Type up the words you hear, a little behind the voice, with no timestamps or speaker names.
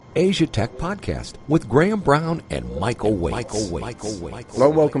Asia Tech Podcast with Graham Brown and Michael Waits. Hello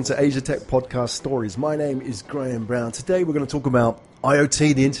and welcome to Asia Tech Podcast Stories. My name is Graham Brown. Today we're going to talk about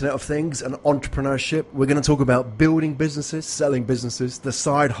IoT, the Internet of Things, and entrepreneurship. We're going to talk about building businesses, selling businesses, the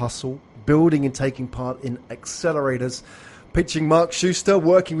side hustle, building and taking part in accelerators, pitching Mark Schuster,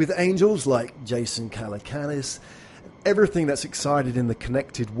 working with angels like Jason Calacanis, everything that's excited in the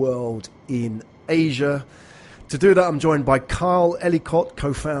connected world in Asia. To do that, I'm joined by Carl Ellicott,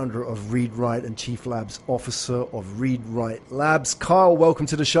 co-founder of ReadWrite and Chief Labs Officer of ReadWrite Labs. Carl, welcome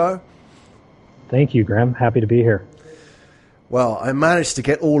to the show. Thank you, Graham. Happy to be here. Well, I managed to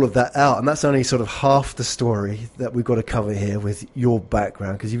get all of that out, and that's only sort of half the story that we've got to cover here with your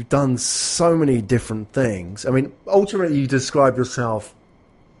background, because you've done so many different things. I mean, ultimately, you describe yourself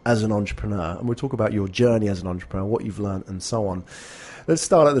as an entrepreneur, and we'll talk about your journey as an entrepreneur, what you've learned, and so on. Let's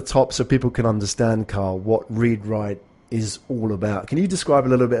start at the top so people can understand, Carl, what ReadWrite is all about. Can you describe a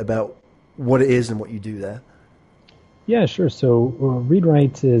little bit about what it is and what you do there? Yeah, sure. So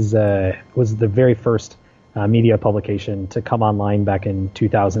ReadWrite was the very first media publication to come online back in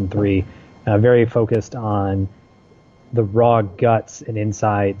 2003, very focused on the raw guts and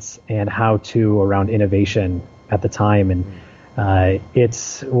insights and how-to around innovation at the time. And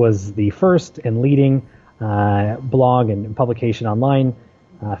it was the first and leading blog and publication online.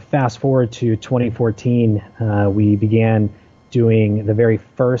 Fast forward to 2014, we began doing the very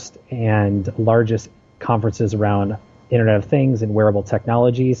first and largest conferences around Internet of Things and wearable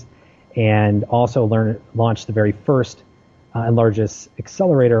technologies, and also launched the very first and largest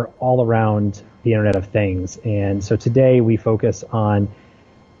accelerator all around the Internet of Things. And so today we focus on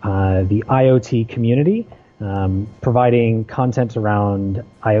the IoT community, providing content around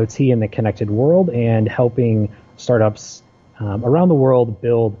IoT and the connected world, and helping startups around the world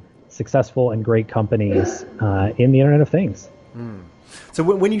build successful and great companies in the Internet of Things. So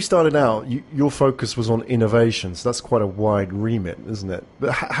when you started out, your focus was on innovation. So that's quite a wide remit, isn't it?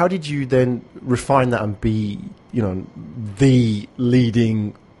 But how did you then refine that and be, the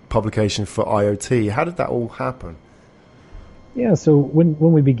leading publication for IoT? How did that all happen? Yeah, so when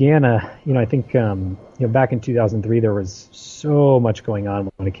we began, I think back in 2003 there was so much going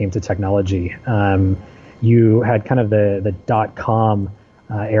on when it came to technology. You had kind of the .com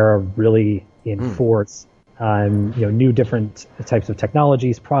era really in force. New different types of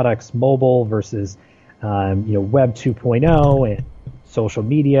technologies, products, mobile versus Web 2.0 and social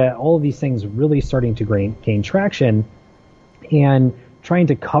media. All of these things really starting to gain traction, and trying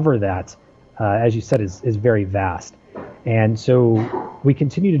to cover that, as you said, is very vast. And so we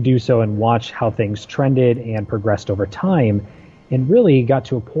continue to do so and watch how things trended and progressed over time, and really got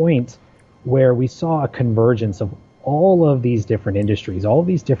to a point where we saw a convergence of all of these different industries, all of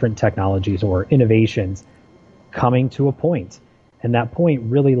these different technologies or innovations coming to a point. And that point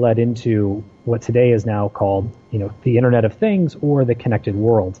really led into what today is now called, the Internet of Things or the connected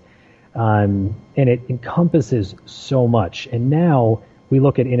world. And it encompasses so much. And now we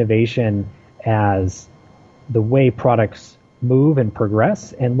look at innovation as the way products move and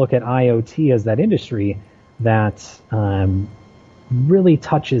progress, and look at IoT as that industry that really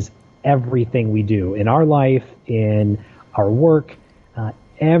touches everything we do in our life, in our work.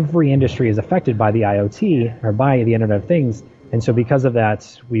 Every industry is affected by the IoT or by the Internet of Things. And so because of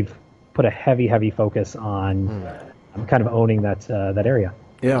that, we've put a heavy focus on kind of owning that area.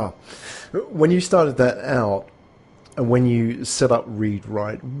 Yeah. When you started that out and when you set up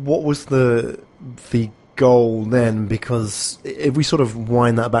ReadWrite, what was the goal then? Because if we sort of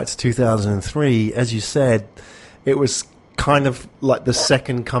wind that back to 2003, as you said, it was kind of like the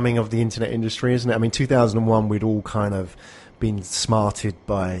second coming of the internet industry, isn't it? I mean, 2001, we'd all kind of been smarted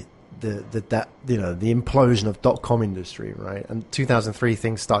by the implosion of .com industry, right? And 2003,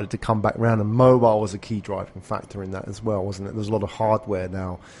 things started to come back around, and mobile was a key driving factor in that as well, wasn't it? There's a lot of hardware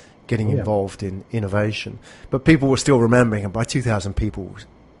now getting involved in innovation, but people were still remembering, and by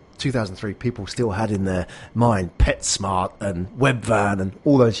 2003, people still had in their mind PetSmart and Webvan and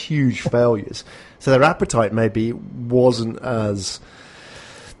all those huge failures. So their appetite maybe wasn't as,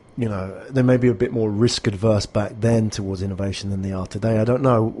 they may be a bit more risk adverse back then towards innovation than they are today. I don't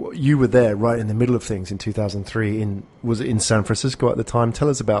know. You were there right in the middle of things in 2003. Was it in San Francisco at the time? Tell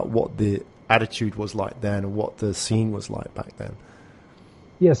us about what the attitude was like then and what the scene was like back then.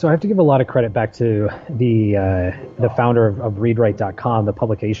 Yeah, so I have to give a lot of credit back to the founder of ReadWrite.com, the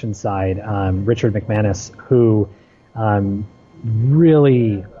publication side, Richard McManus, who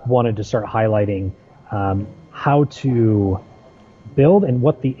really wanted to start highlighting how to build and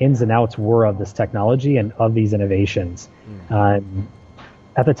what the ins and outs were of this technology and of these innovations.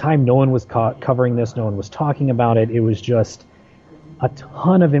 At the time, no one was covering this, no one was talking about it. It was just a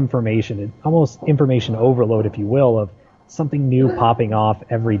ton of information, almost information overload, if you will, of something new popping off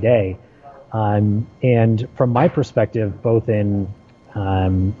every day. And from my perspective, both in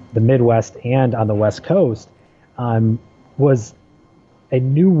the Midwest and on the West Coast, was a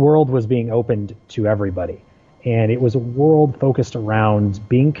new world was being opened to everybody. And it was a world focused around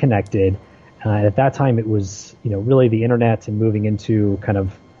being connected. At that time, it was, really the internet and moving into kind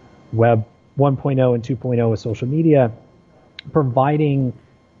of web 1.0 and 2.0 with social media, providing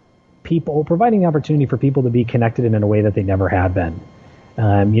the opportunity for people to be connected in a way that they never had been.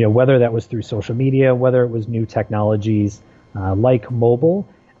 Whether that was through social media, whether it was new technologies like mobile,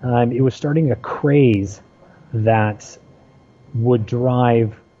 it was starting a craze that would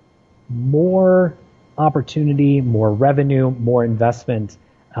drive more opportunity, more revenue, more investment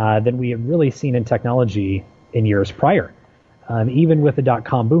than we had really seen in technology in years prior. Even with the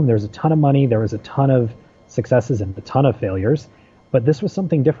dot-com boom, there was a ton of money, there was a ton of successes and a ton of failures, but this was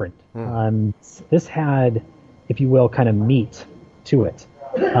something different. This had, if you will, kind of meat to it.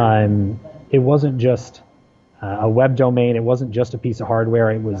 It wasn't just a web domain, it wasn't just a piece of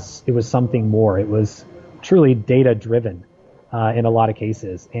hardware, it was something more. It was truly data-driven in a lot of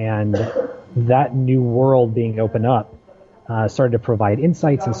cases. And that new world being opened up started to provide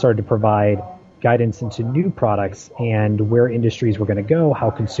insights and started to provide guidance into new products and where industries were going to go,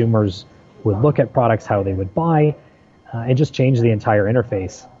 how consumers would look at products, how they would buy, and just change the entire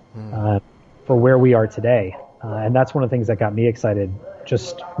interface for where we are today. And that's one of the things that got me excited,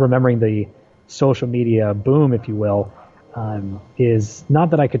 just remembering the social media boom, if you will, is not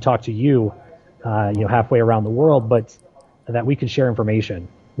that I could talk to you, halfway around the world, but that we could share information.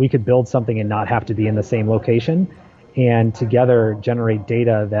 We could build something and not have to be in the same location, and together generate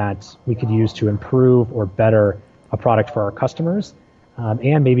data that we could use to improve or better a product for our customers,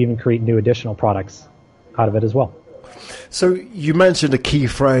 and maybe even create new additional products out of it as well. So you mentioned a key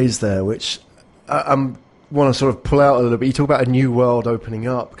phrase there, which I want to sort of pull out a little bit. You talk about a new world opening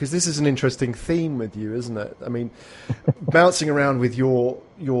up, because this is an interesting theme with you, isn't it? I mean, bouncing around with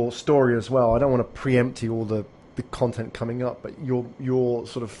your story as well. I don't want to preempt you all the content coming up, but your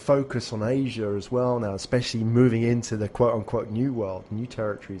sort of focus on Asia as well now, especially moving into the quote-unquote new world, new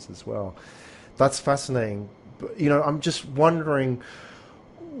territories as well. That's fascinating. But, I'm just wondering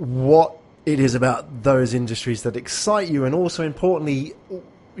what it is about those industries that excite you, and also importantly,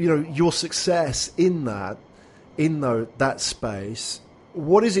 your success in that space.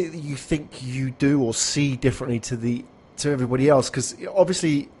 What is it that you think you do or see differently to everybody else? Because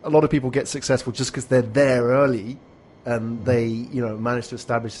obviously a lot of people get successful just because they're there early and they manage to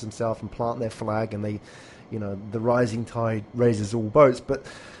establish themselves and plant their flag, and they the rising tide raises all boats. But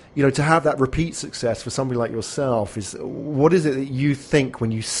to have that repeat success for somebody like yourself, what is it that you think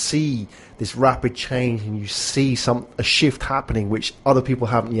when you see this rapid change and you see a shift happening which other people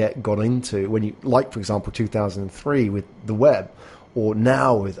haven't yet got into, when you, like for example 2003 with the web, or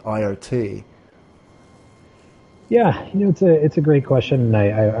now with IoT? Yeah, it's a great question, and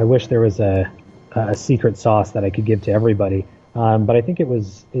I wish there was a secret sauce that I could give to everybody. But I think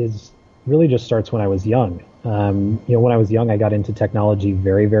is really just starts when I was young. When I was young, I got into technology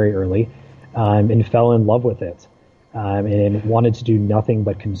very, very early, and fell in love with it, and wanted to do nothing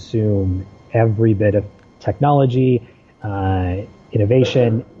but consume every bit of technology,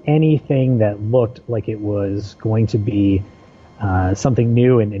 innovation, anything that looked like it was going to be something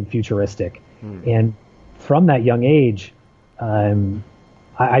new and futuristic. And from that young age,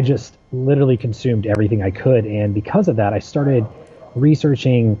 I just literally consumed everything I could. And because of that, I started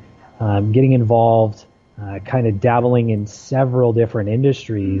researching, getting involved, kind of dabbling in several different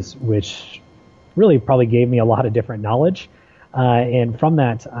industries, which really probably gave me a lot of different knowledge. And from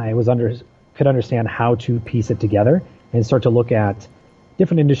that, I could understand how to piece it together and start to look at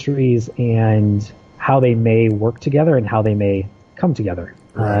different industries and how they may work together and how they may come together.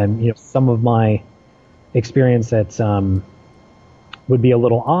 Right. Some of my experience that would be a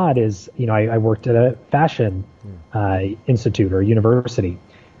little odd is, I worked at a fashion institute or university,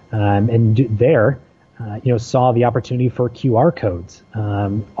 and there, saw the opportunity for QR codes,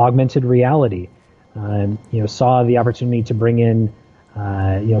 augmented reality, saw the opportunity to bring in,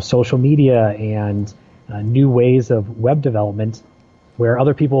 social media and new ways of web development where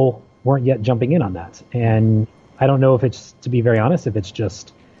other people weren't yet jumping in on that. And I don't know if it's, to be very honest, if it's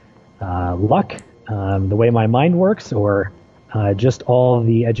just luck, the way my mind works, or just all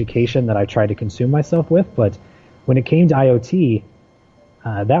the education that I try to consume myself with. But when it came to IoT,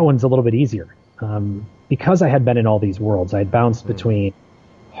 that one's a little bit easier. Because I had been in all these worlds, I had bounced between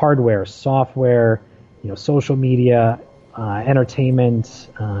hardware, software, social media, entertainment,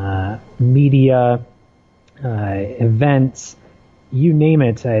 media, events, you name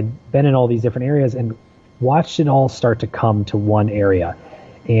it. I had been in all these different areas and watched it all start to come to one area.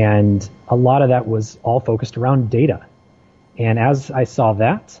 And a lot of that was all focused around data. And as I saw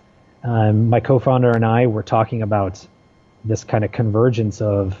that, my co-founder and I were talking about this kind of convergence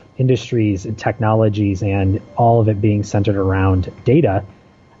of industries and technologies and all of it being centered around data.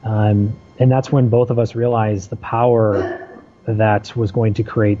 And that's when both of us realized the power that was going to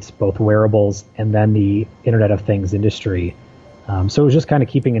create both wearables and then the Internet of Things industry. So it was just kind of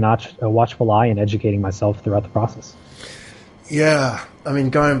keeping a watchful eye and educating myself throughout the process. Yeah, I mean,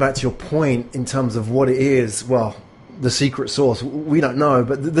 going back to your point in terms of what it is, well, the secret sauce, we don't know,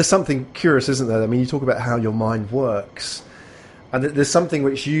 but there's something curious, isn't there? I mean, you talk about how your mind works, and there's something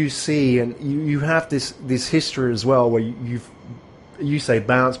which you see, and you have this history as well, where you say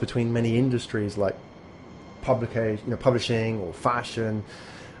bounce between many industries like publishing or fashion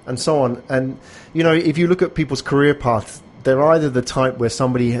and so on. And if you look at people's career paths, they're either the type where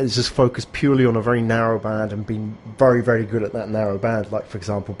somebody has just focused purely on a very narrow band and been very, very good at that narrow band, like, for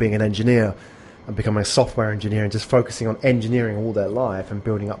example, being an engineer and becoming a software engineer and just focusing on engineering all their life and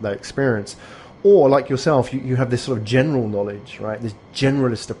building up that experience. Or, like yourself, you have this sort of general knowledge, right? This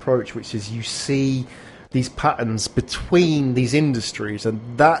generalist approach, which is you see these patterns between these industries, and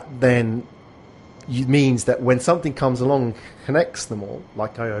that then means that when something comes along and connects them all,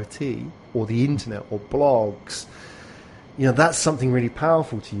 like IoT or the internet or blogs, that's something really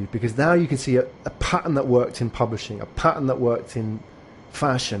powerful to you, because now you can see a pattern that worked in publishing, a pattern that worked in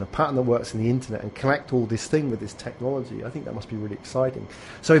fashion, a pattern that works in the internet, and connect all this thing with this technology. I think that must be really exciting.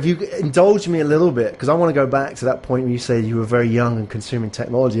 So if you indulge me a little bit, because I want to go back to that point when you said you were very young and consuming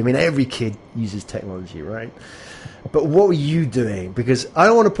technology. I mean, every kid uses technology, right? But what were you doing? Because I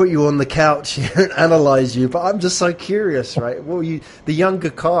don't want to put you on the couch here and analyze you, but I'm just so curious, right? What were you, the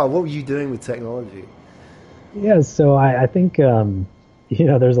younger Carl, what were you doing with technology? Yeah, so I think,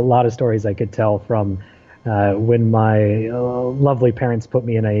 there's a lot of stories I could tell from when my lovely parents put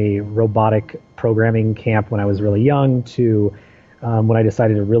me in a robotic programming camp when I was really young to when I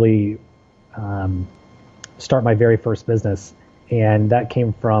decided to really start my very first business. And that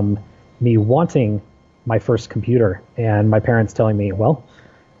came from me wanting my first computer and my parents telling me, well,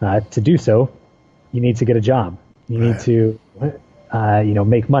 to do so, you need to get a job. You need to,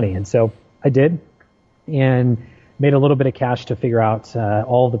 make money. And so I did, and made a little bit of cash to figure out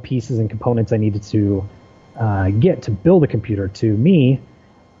all the pieces and components I needed to get to build a computer. To me,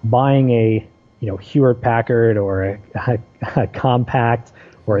 buying a Hewlett Packard or a Compaq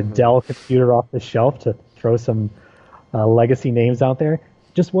or a Dell computer off the shelf, to throw some legacy names out there,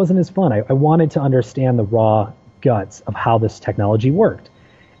 just wasn't as fun. I wanted to understand the raw guts of how this technology worked.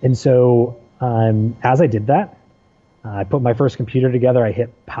 And so as I did that, I put my first computer together, I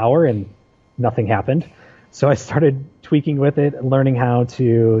hit power and nothing happened. So I started tweaking with it, learning how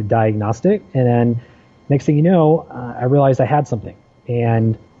to diagnose it. And then next thing you know, I realized I had something.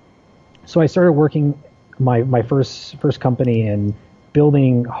 And so I started working my first company and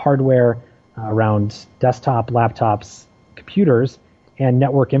building hardware around desktop, laptops, computers, and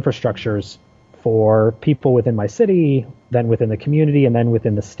network infrastructures for people within my city, then within the community, and then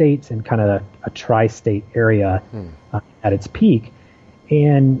within the states, and kind of a tri-state area at its peak.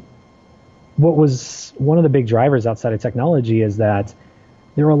 And what was one of the big drivers outside of technology is that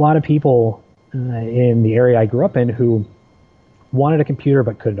there were a lot of people in the area I grew up in who wanted a computer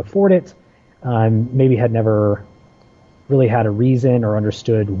but couldn't afford it, maybe had never really had a reason or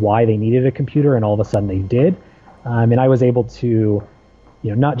understood why they needed a computer, and all of a sudden they did. And I was able to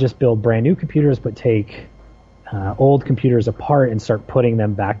not just build brand new computers, but take old computers apart and start putting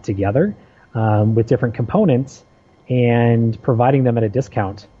them back together with different components and providing them at a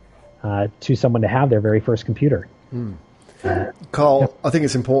discount to someone to have their very first computer. Carl, I think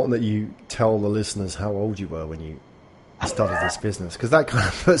it's important that you tell the listeners how old you were when you started this business, because that kind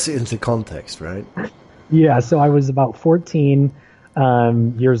of puts it into context, right? Yeah, so I was about 14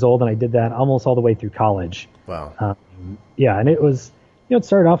 years old, and I did that almost all the way through college. Wow. And it was, it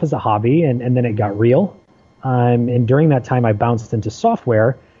started off as a hobby, and then it got real. And during that time, I bounced into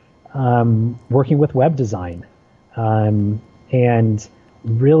software, working with web design, and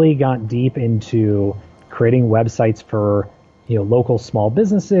really got deep into creating websites for local small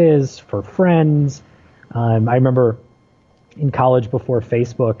businesses, for friends. I remember in college, before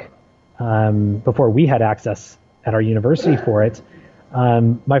Facebook, before we had access at our university for it,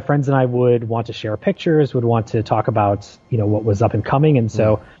 my friends and I would want to share pictures, would want to talk about what was up and coming, and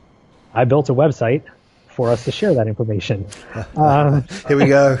so I built a website for us to share that information. Here we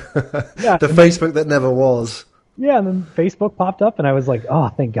go. The Facebook that never was. Yeah, and then Facebook popped up, and I was like, oh,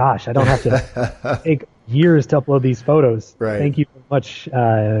 thank gosh, I don't have to take years to upload these photos. Right. Thank you very much,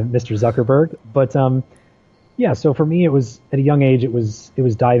 Mr. Zuckerberg. But yeah, so for me, it was at a young age, it was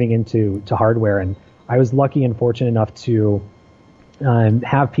diving into hardware, and I was lucky and fortunate enough to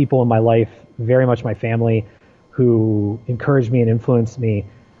have people in my life, very much my family, who encouraged me and influenced me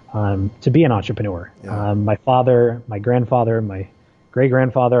to be an entrepreneur. Yeah. My father, my grandfather, my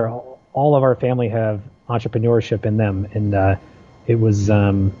great-grandfather, all of our family have entrepreneurship in them, and it was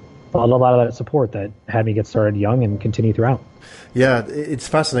a lot of that support that had me get started young and continue throughout. Yeah, it's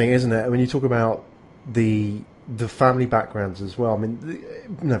fascinating, isn't it? When you talk about the family backgrounds as well. I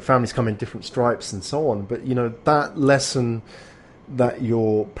mean, families come in different stripes and so on, but that lesson that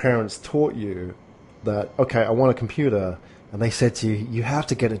your parents taught you, that okay, I want a computer, and they said to you, you have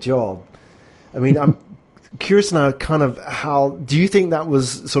to get a job. I mean, I'm curious now, kind of how do you think that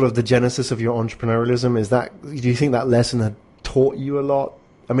was sort of the genesis of your entrepreneurialism? Do you think that lesson had taught you a lot?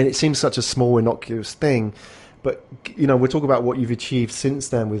 I mean, it seems such a small, innocuous thing, but we're talking about what you've achieved since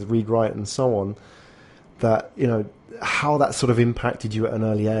then with Read Write and so on. That how that sort of impacted you at an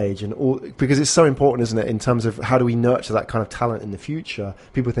early age, and all, because it's so important, isn't it, in terms of how do we nurture that kind of talent in the future?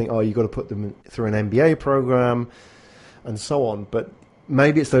 People think, oh, you've got to put them through an MBA program and so on, but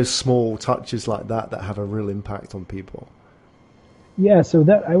maybe it's those small touches like that have a real impact on people. Yeah, so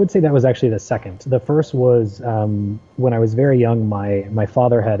that I would say that was actually the second. The first was when I was very young. My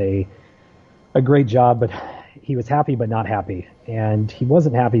father had a great job, but he was happy but not happy. And he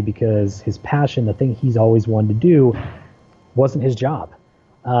wasn't happy because his passion, the thing he's always wanted to do, wasn't his job.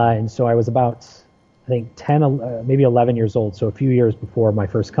 And so I was about, I think, 10, maybe 11 years old, so a few years before my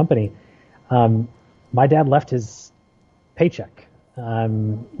first company. My dad left his paycheck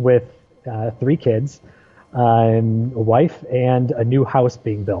with 3 kids, a wife, and a new house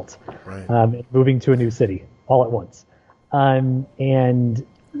being built, right. Moving to a new city all at once. And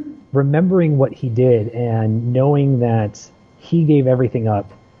remembering what he did and knowing that he gave everything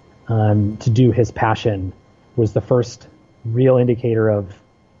up to do his passion was the first real indicator of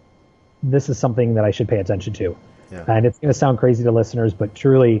this is something that I should pay attention to. Yeah. And it's going to sound crazy to listeners, but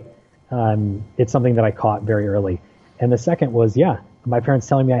truly it's something that I caught very early. And the second was, my parents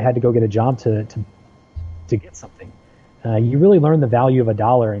telling me I had to go get a job to get something. You really learn the value of a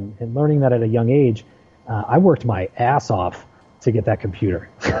dollar, and learning that at a young age, I worked my ass off to get that computer.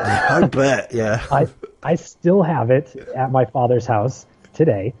 I bet, yeah. I still have it at my father's house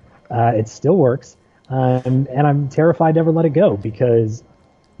today. It still works, and I'm terrified to ever let it go because,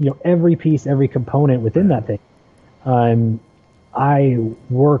 every piece, every component within that thing, I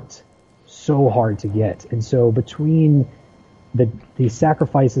worked so hard to get. And so between the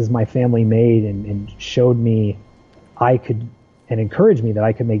sacrifices my family made and showed me I could, and encouraged me that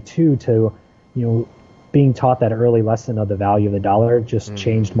I could make too, to, being taught that early lesson of the value of the dollar just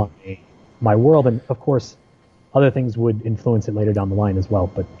changed my world. And of course, other things would influence it later down the line as well,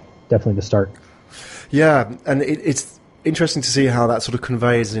 but definitely the start. Yeah, and it's interesting to see how that sort of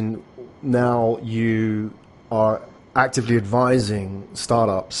conveys in now you are actively advising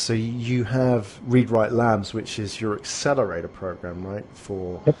startups. So you have Read Write Labs, which is your accelerator program, right,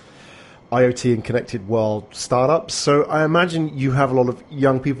 for IoT and connected world startups. So I imagine you have a lot of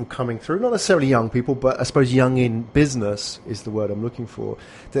young people coming through, not necessarily young people, but I suppose young in business is the word I'm looking for,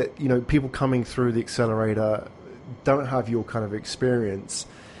 that, people coming through the accelerator don't have your kind of experience.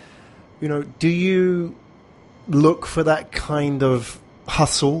 Do you look for that kind of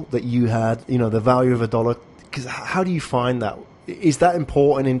hustle that you had, the value of a dollar? Because how do you find that? Is that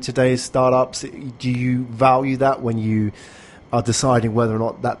important in today's startups? Do you value that when you are deciding whether or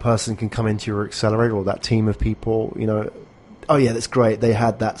not that person can come into your accelerator or that team of people? Oh yeah, that's great. They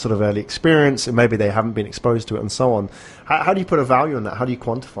had that sort of early experience and maybe they haven't been exposed to it and so on. How do you put a value on that? How do you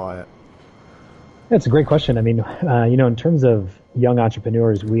quantify it? That's a great question. I mean, in terms of young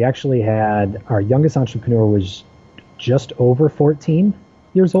entrepreneurs, we actually had our youngest entrepreneur was just over 14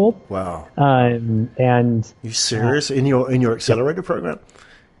 years old. Wow. And you serious in your accelerator program?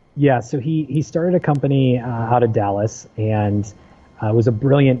 Yeah. So he started a company out of Dallas and was a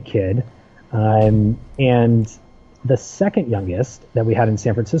brilliant kid. And the second youngest that we had in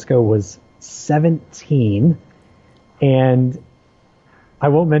San Francisco was 17, and I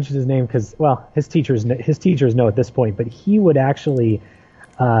won't mention his name because, his teachers know at this point, but he would actually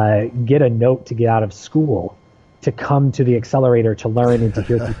get a note to get out of school to come to the accelerator to learn and to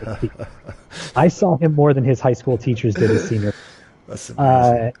hear people speak. I saw him more than his high school teachers did as senior. That's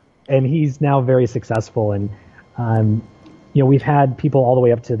amazing. And he's now very successful. And, we've had people all the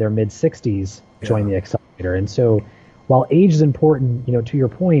way up to their mid-60s join the accelerator. And so while age is important, to your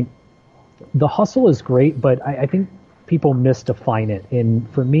point, The hustle is great, but I think people misdefine it. And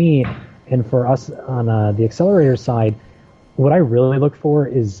for me, and for us on the Accelerator side, what I really look for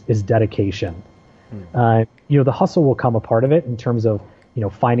is dedication. The hustle will come a part of it in terms of,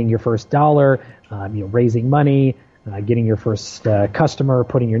 finding your first dollar, raising money, getting your first customer,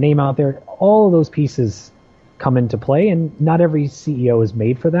 putting your name out there. All of those pieces come into play, and not every CEO is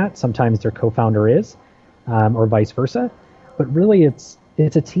made for that. Sometimes their co-founder is, or vice versa. But really, it's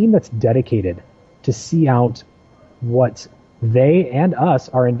a team that's dedicated to see out what they and us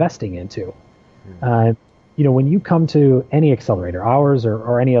are investing into. When you come to any accelerator, ours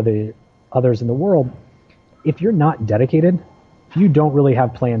or any others in the world, if you're not dedicated, if you don't really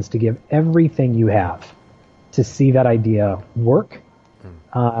have plans to give everything you have to see that idea work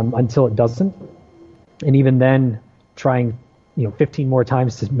until it doesn't, and even then trying 15 more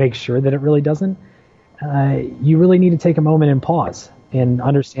times to make sure that it really doesn't, you really need to take a moment and pause and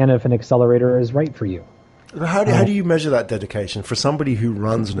understand if an accelerator is right for you. How do you measure that dedication? For somebody who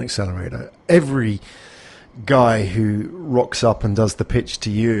runs an accelerator, every guy who rocks up and does the pitch to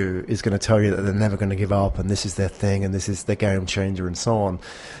you is going to tell you that they're never going to give up and this is their thing and this is their game changer and so on.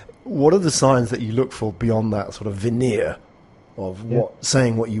 What are the signs that you look for beyond that sort of veneer of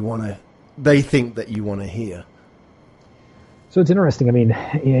saying what you want to, they think that you want to hear? So it's interesting. I mean,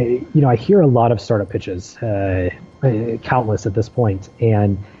 I hear a lot of startup pitches, countless at this point,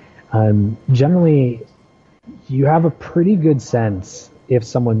 and generally you have a pretty good sense if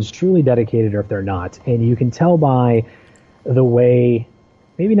someone's truly dedicated or if they're not. And you can tell by the way,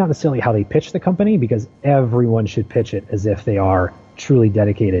 maybe not necessarily how they pitch the company, because everyone should pitch it as if they are truly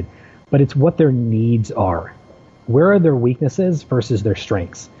dedicated, but it's what their needs are. Where are their weaknesses versus their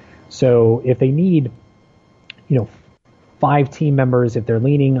strengths? So if they need, 5 team members, if they're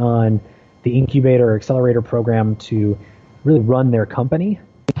leaning on the incubator or accelerator program to really run their company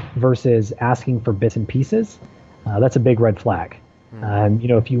versus asking for bits and pieces, that's a big red flag.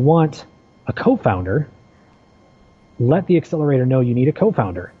 If you want a co-founder, let the accelerator know you need a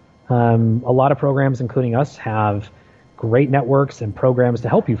co-founder. A lot of programs, including us, have great networks and programs to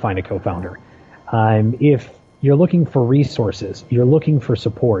help you find a co-founder. If you're looking for resources, you're looking for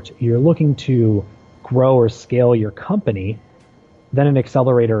support, you're looking to grow or scale your company, then an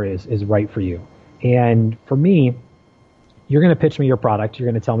accelerator is right for you. And for me, you're going to pitch me your product. You're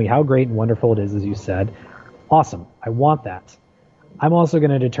going to tell me how great and wonderful it is, as you said. Awesome. I want that. I'm also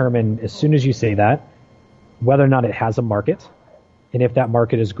going to determine, as soon as you say that, whether or not it has a market, and if that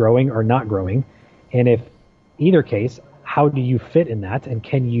market is growing or not growing. And if either case, how do you fit in that, and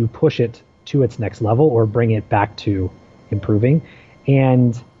can you push it to its next level or bring it back to improving?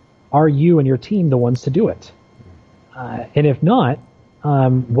 And are you and your team the ones to do it? And if not,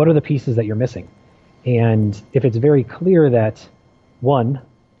 what are the pieces that you're missing? And if it's very clear that, one,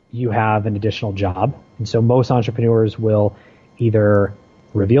 you have an additional job, and so most entrepreneurs will either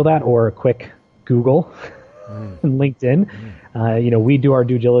reveal that or a quick Google and LinkedIn. We do our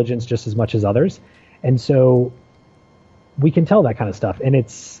due diligence just as much as others. And so we can tell that kind of stuff. And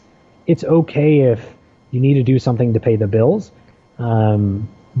it's okay if you need to do something to pay the bills.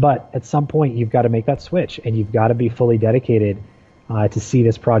 But at some point, you've got to make that switch, and you've got to be fully dedicated to see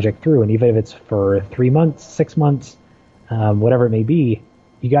this project through. And even if it's for 3 months, 6 months, whatever it may be,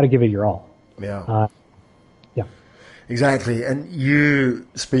 you got to give it your all. Yeah. Exactly. And you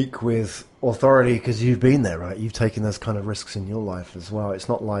speak with authority because you've been there, right? You've taken those kind of risks in your life as well. It's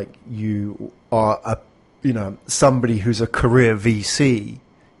not like you are somebody who's a career VC,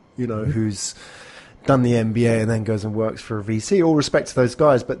 who's done the MBA and then goes and works for a VC. All respect to those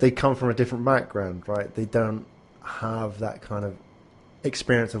guys, but they come from a different background, right? They don't have that kind of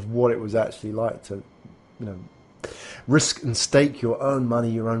experience of what it was actually like to, risk and stake your own money,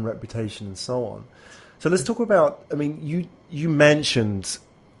 your own reputation, and so on. So let's talk about, you mentioned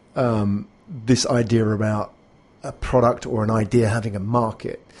this idea about a product or an idea having a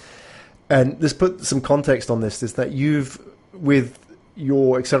market. And let's put some context on this, is that with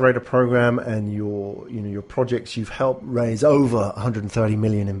your accelerator program and your projects, you've helped raise over 130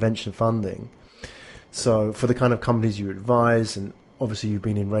 million in venture funding. So for the kind of companies you advise, and obviously you've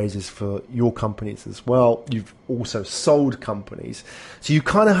been in raises for your companies as well, you've also sold companies. So you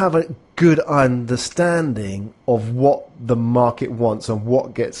kind of have a good understanding of what the market wants and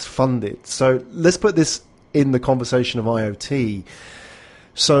what gets funded. So let's put this in the conversation of IoT.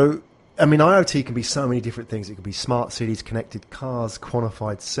 So IoT can be so many different things. It could be smart cities, connected cars,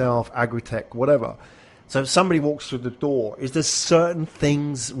 quantified self, agri-tech, whatever. So if somebody walks through the door, is there certain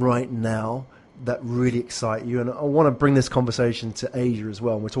things right now that really excite you? And I want to bring this conversation to Asia as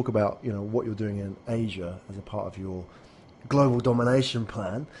well. And we'll talk about, what you're doing in Asia as a part of your global domination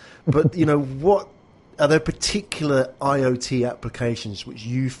plan. But, you know, what are there particular IoT applications which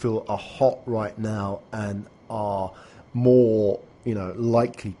you feel are hot right now and are more, you know,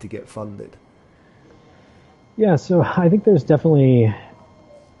 likely to get funded? Yeah, so I think there's definitely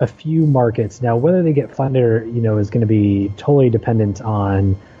a few markets. Now, whether they get funded or, you know, is going to be totally dependent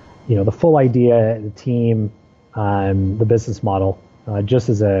on, you know, the full idea, the team, the business model, just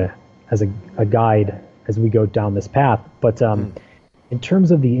as a guide as we go down this path. But in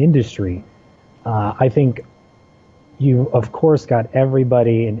terms of the industry, I think you, of course, got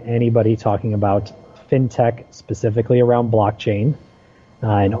everybody and anybody talking about fintech, specifically around blockchain,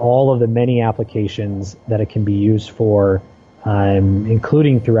 and all of the many applications that it can be used for,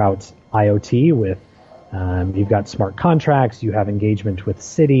 including throughout IoT with, you've got smart contracts, you have engagement with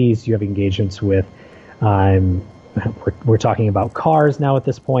cities, you have engagements with, we're talking about cars now at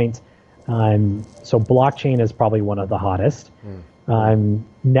this point. So blockchain is probably one of the hottest.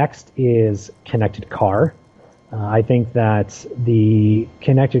 Next is connected car. I think that the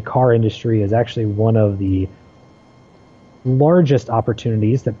connected car industry is actually one of the largest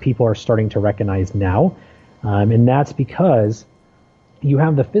opportunities that people are starting to recognize now. And that's because you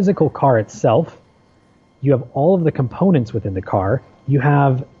have the physical car itself, you have all of the components within the car, you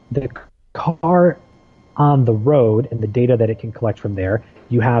have the car on the road and the data that it can collect from there,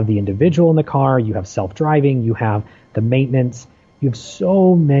 you have the individual in the car, you have self-driving, you have the maintenance, you have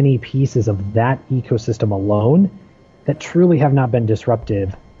so many pieces of that ecosystem alone that truly have not been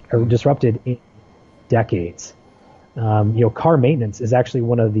disrupted in decades. Car maintenance is actually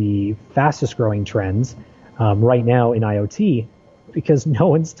one of the fastest growing trends right now in IoT because no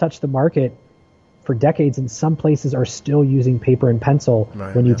one's touched the market for decades, and some places are still using paper and pencil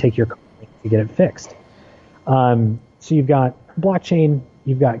when you take your car to get it fixed. So you've got blockchain,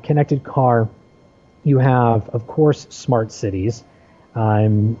 you've got connected car, you have, of course, smart cities.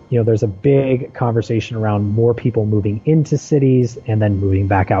 There's a big conversation around more people moving into cities and then moving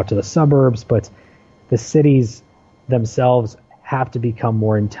back out to the suburbs, but the cities themselves have to become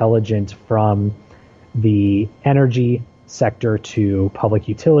more intelligent, from the energy sector to public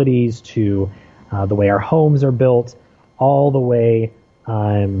utilities to the way our homes are built, all the way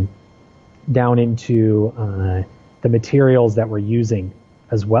down into the materials that we're using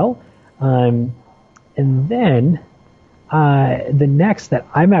as well. And then the next that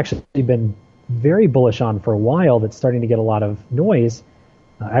I'm actually been very bullish on for a while that's starting to get a lot of noise,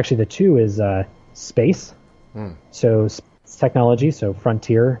 actually the two is space. So technology, so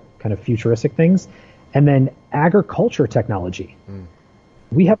frontier, kind of futuristic things, and then agriculture technology.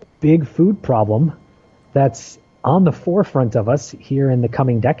 We have a big food problem that's on the forefront of us here in the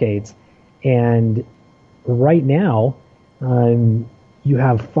coming decades. And right now, you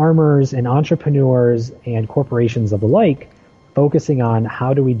have farmers and entrepreneurs and corporations of the like focusing on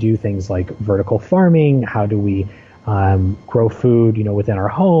how do we do things like vertical farming, how do we grow food, within our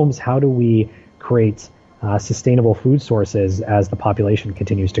homes, how do we create sustainable food sources as the population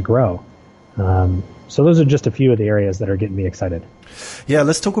continues to grow. So those are just a few of the areas that are getting me excited. Yeah,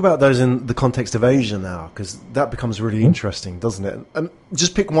 let's talk about those in the context of Asia now, because that becomes really interesting, doesn't it? And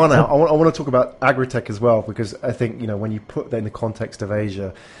just pick one out. I want to talk about agri-tech as well, because I think, when you put that in the context of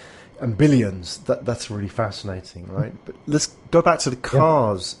Asia and billions, that's really fascinating, right? But let's go back to the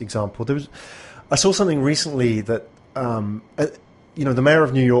cars example. I saw something recently that, the mayor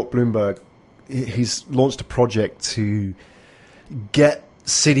of New York, Bloomberg, he's launched a project to get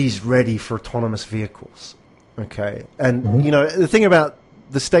cities ready for autonomous vehicles. Okay. And, the thing about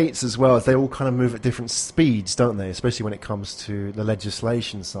the states as well is they all kind of move at different speeds, don't they? Especially when it comes to the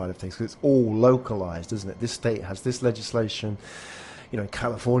legislation side of things, because it's all localized, isn't it? This state has this legislation. In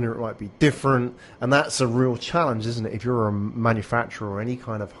California, it might be different. And that's a real challenge, isn't it? If you're a manufacturer or any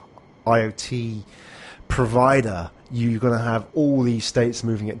kind of IoT provider, you're going to have all these states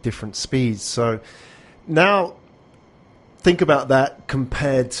moving at different speeds. So now think about that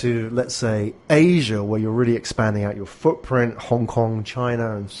compared to, let's say, Asia, where you're really expanding out your footprint, Hong Kong,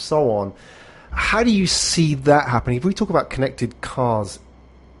 China, and so on. How do you see that happening? If we talk about connected cars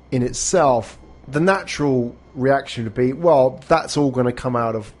in itself, the natural reaction would be, well, that's all going to come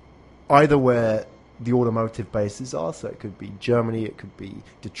out of either where the automotive bases are, so it could be Germany, it could be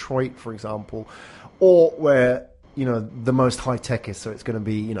Detroit, for example, or where the most high tech is, so it's going to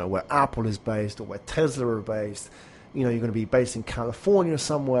be where Apple is based or where Tesla are based. You're going to be based in California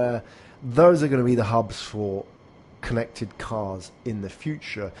somewhere. Those are going to be the hubs for connected cars in the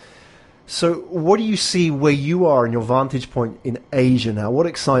future. So what do you see where you are in your vantage point in Asia now? What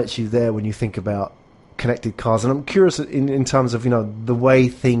excites you there when you think about connected cars? And I'm curious in terms of, the way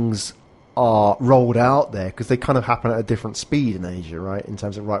things are rolled out there, because they kind of happen at a different speed in Asia, right? In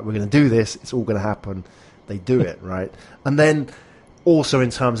terms of, right, we're going to do this, it's all going to happen. They do it, right? And then also in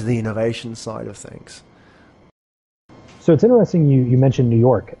terms of the innovation side of things. So it's interesting you mentioned New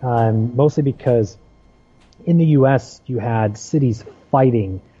York, mostly because in the U.S. you had cities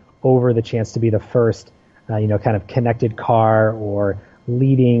fighting over the chance to be the first, kind of connected car or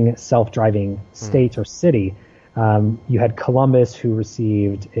leading self-driving state or city. You had Columbus, who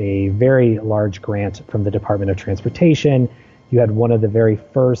received a very large grant from the Department of Transportation. You had one of the very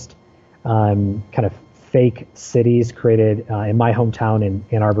first kind of fake cities created in my hometown in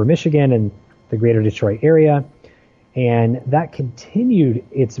Ann Arbor, Michigan, and the greater Detroit area. And that continued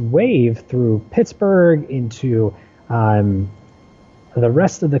its wave through Pittsburgh into the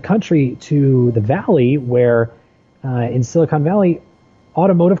rest of the country to the Valley, where in Silicon Valley,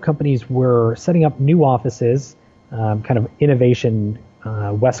 automotive companies were setting up new offices, kind of innovation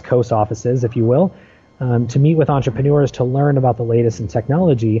West Coast offices, if you will, to meet with entrepreneurs to learn about the latest in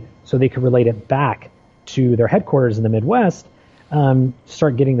technology so they could relate it back to their headquarters in the Midwest,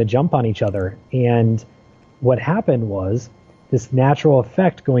 start getting the jump on each other. And what happened was this natural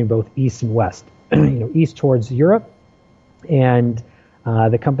effect going both east and west, east towards Europe, and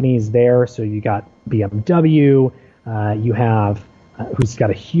the companies there. So you got BMW, you have who's got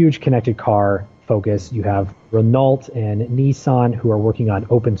a huge connected car focus. You have Renault and Nissan, who are working on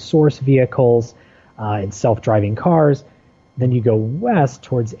open source vehicles and self-driving cars. Then you go west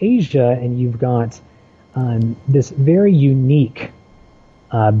towards Asia, and you've got this very unique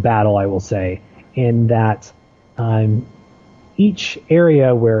battle, I will say, in that each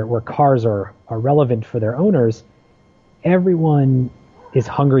area where cars are relevant for their owners, everyone is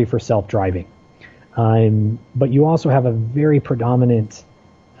hungry for self-driving. But you also have a very predominant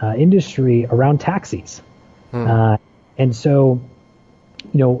industry around taxis. And so,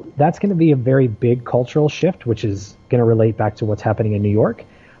 that's going to be a very big cultural shift, which is going to relate back to what's happening in New York.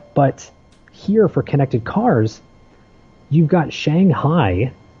 But here for connected cars, you've got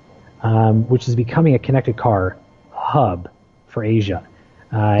Shanghai, which is becoming a connected car hub for Asia.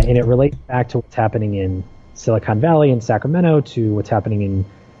 And it relates back to what's happening in Silicon Valley and Sacramento, to what's happening in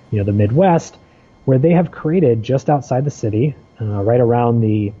the Midwest, where they have created just outside the city, right around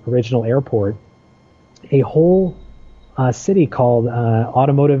the original airport, a whole city called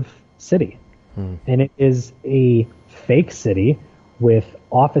Automotive City. And it is a fake city with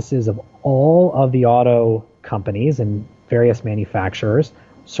offices of all of the auto companies and various manufacturers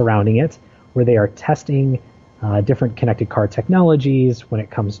surrounding it, where they are testing different connected car technologies when it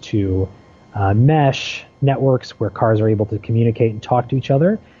comes to mesh networks where cars are able to communicate and talk to each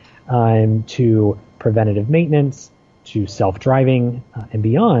other, to preventative maintenance, to self-driving and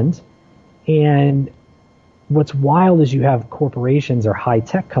beyond. And what's wild is you have corporations or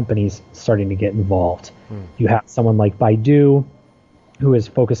high-tech companies starting to get involved. You have someone like Baidu, who is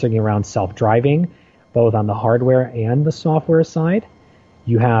focusing around self-driving, both on the hardware and the software side.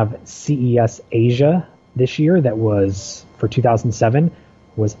 You have CES Asia this year, that was for 2007,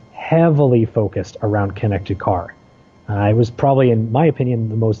 was heavily focused around connected car. It was probably, in my opinion,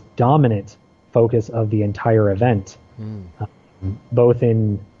 the most dominant focus of the entire event, both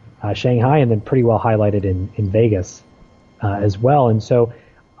in Shanghai and then pretty well highlighted in Vegas as well. And so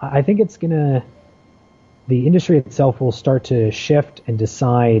I think the industry itself will start to shift and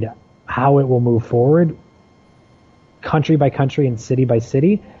decide how it will move forward, country by country and city by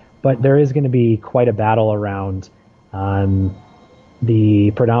city. But there is going to be quite a battle around the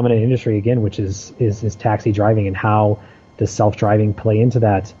predominant industry again, which is taxi driving, and how does self-driving play into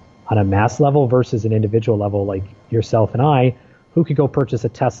that on a mass level versus an individual level, like yourself and I, who could go purchase a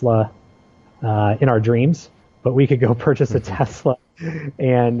Tesla in our dreams, but we could go purchase a Tesla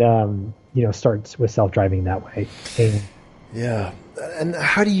and start with self-driving that way. Yeah. And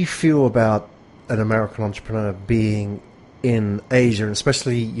how do you feel about an American entrepreneur being in Asia, and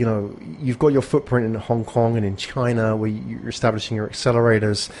especially, you've got your footprint in Hong Kong and in China, where you're establishing your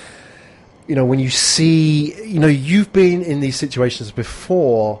accelerators. When you see, you've been in these situations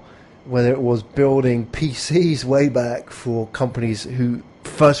before, whether it was building PCs way back for companies who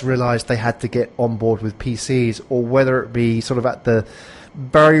first realized they had to get on board with PCs, or whether it be sort of at the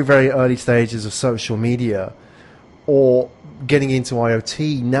very, very early stages of social media, or getting into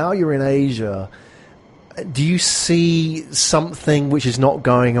IoT. Now you're in Asia. Do you see something which is not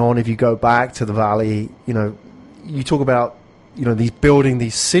going on if you go back to the Valley? You talk about, building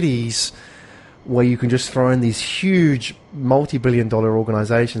these cities where you can just throw in these huge multi-billion-dollar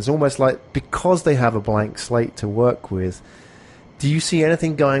organizations, almost like because they have a blank slate to work with. Do you see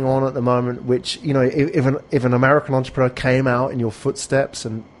anything going on at the moment which, if an American entrepreneur came out in your footsteps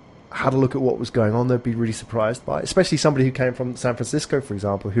and had a look at what was going on, they'd be really surprised by it. Especially somebody who came from San Francisco, for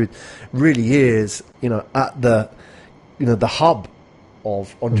example, who really is, at the hub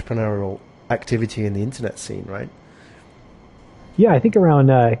of entrepreneurial activity in the internet scene, right? Yeah, I think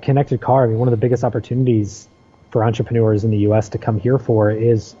around connected car, one of the biggest opportunities for entrepreneurs in the U.S. to come here for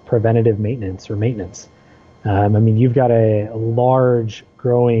is preventative maintenance or maintenance. You've got a large,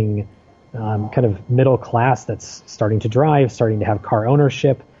 growing kind of middle class that's starting to drive, starting to have car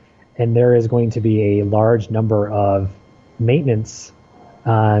ownership, and there is going to be a large number of maintenance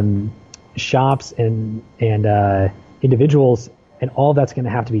shops and individuals, and all that's going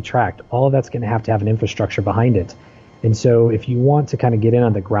to have to be tracked. All of that's going to have an infrastructure behind it. And so if you want to kind of get in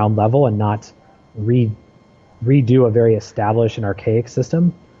on the ground level and not redo a very established and archaic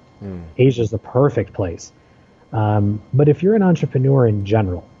system, Asia's the perfect place. But if you're an entrepreneur in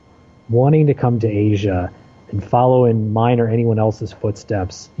general, wanting to come to Asia and follow in mine or anyone else's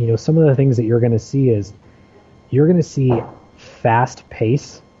footsteps, some of the things that you're going to see is you're going to see fast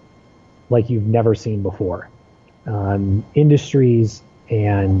pace like you've never seen before. Industries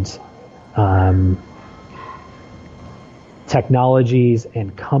and technologies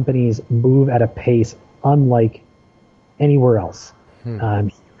and companies move at a pace unlike anywhere else.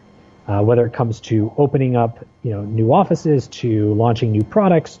 Whether it comes to opening up, new offices, to launching new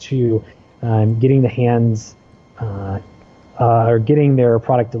products, to getting getting their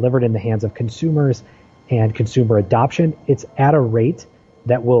product delivered in the hands of consumers and consumer adoption, it's at a rate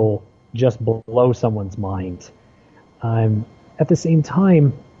that will just blow someone's mind. At the same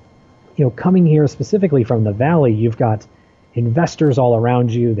time, coming here specifically from the Valley, you've got investors all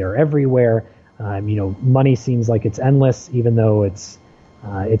around you. They're everywhere. Money seems like it's endless, even though it's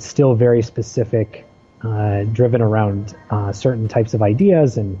still very specific, driven around certain types of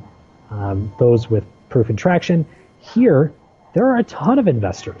ideas and those with proof and traction. Here, there are a ton of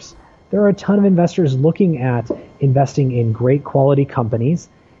investors. There are a ton of investors looking at investing in great quality companies,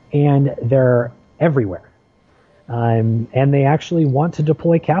 and they're everywhere. And they actually want to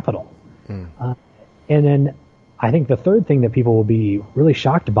deploy capital. And then I think the third thing that people will be really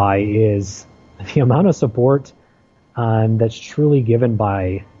shocked by is the amount of support that's truly given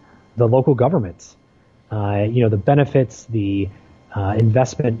by the local governments. The benefits, the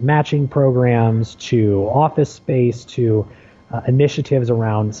investment matching programs, to office space, to initiatives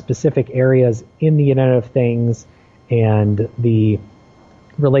around specific areas in the Internet of Things, and the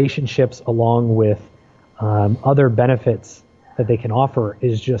relationships along with other benefits that they can offer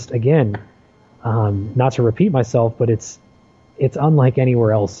is just, again, not to repeat myself, but it's unlike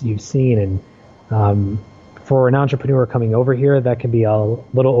anywhere else you've seen. And for an entrepreneur coming over here, that can be a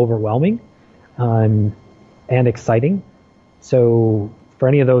little overwhelming and exciting. So for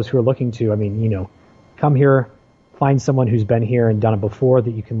any of those who are looking to, come here, find someone who's been here and done it before,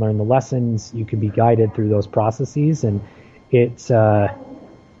 that you can learn the lessons, you can be guided through those processes, and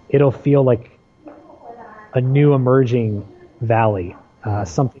it'll feel like a new emerging valley,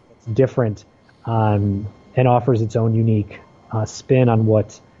 something that's different and offers its own unique spin on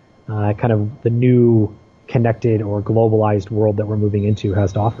what kind of the new connected or globalized world that we're moving into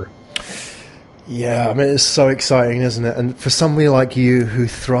has to offer. Yeah, it's so exciting, isn't it? And for somebody like you who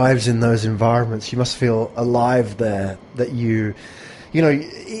thrives in those environments, you must feel alive there, that even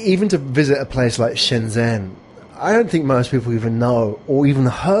to visit a place like Shenzhen, I don't think most people even know or even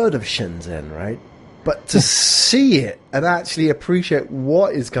heard of Shenzhen, right? But to see it and actually appreciate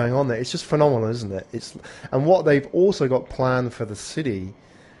what is going on there, it's just phenomenal, isn't it? And what they've also got planned for the city,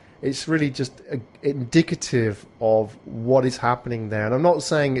 it's really just indicative of what is happening there. And I'm not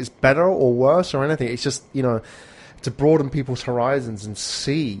saying it's better or worse or anything. It's just, to broaden people's horizons and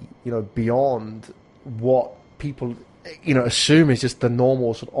see, beyond what people, assume is just the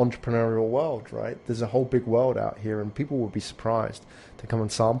normal sort of entrepreneurial world, right? There's a whole big world out here, and people will be surprised to come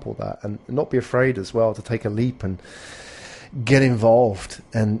and sample that, and not be afraid as well to take a leap and get involved.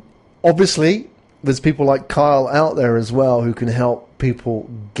 And obviously, there's people like Kyle out there as well who can help people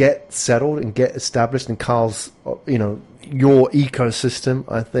get settled and get established. And Kyle's, your ecosystem,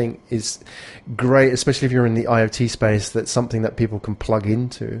 I think, is great, especially if you're in the IoT space. That's something that people can plug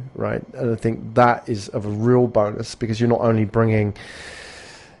into, right? And I think that is of a real bonus, because you're not only bringing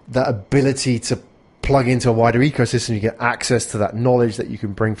that ability to plug into a wider ecosystem, you get access to that knowledge that you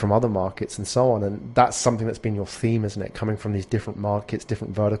can bring from other markets and so on. And that's something that's been your theme, isn't it? Coming from these different markets,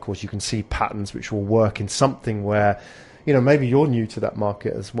 different verticals, you can see patterns which will work in something where, maybe you're new to that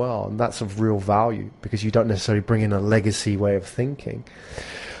market as well. And that's of real value, because you don't necessarily bring in a legacy way of thinking.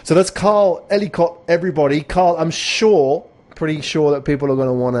 So that's Carl Ellicott, everybody. Carl, I'm pretty sure that people are going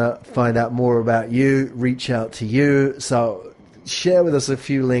to want to find out more about you, reach out to you. So share with us a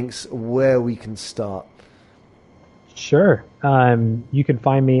few links where we can start. Sure. You can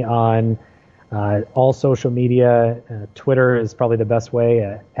find me on all social media. Twitter is probably the best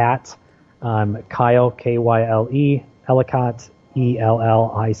way, at Kyle, Kyle, Ellicott,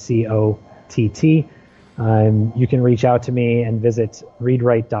 ELLICOTT. You can reach out to me and visit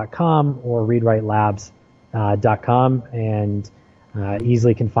readwrite.com or readwritelabs.com, and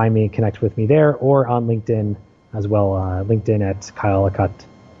easily can find me and connect with me there, or on LinkedIn as well, LinkedIn at Kyle Ellicott.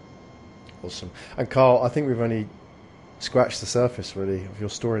 Awesome. And Carl, I think we've only scratched the surface, really, of your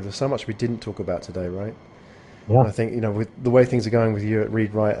story. There's so much we didn't talk about today, right? Yeah. And I think, with the way things are going with you at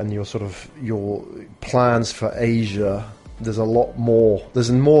ReadWrite and your plans for Asia, there's a lot more.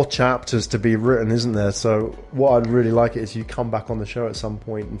 There's more chapters to be written, isn't there? So what I'd really like is you come back on the show at some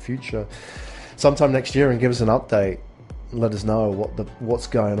point in future, sometime next year, and give us an update. Let us know what's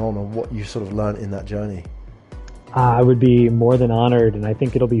going on and what you sort of learned in that journey. I would be more than honored, and I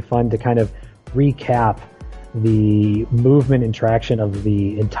think it'll be fun to kind of recap the movement and traction of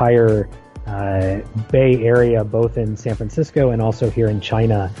the entire Bay Area, both in San Francisco and also here in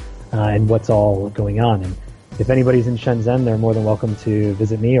China, and what's all going on. And if anybody's in Shenzhen, they're more than welcome to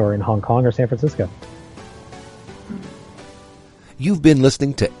visit me, or in Hong Kong or San Francisco. You've been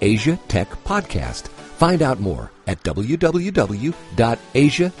listening to Asia Tech Podcast. Find out more at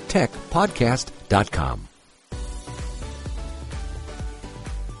www.asiatechpodcast.com.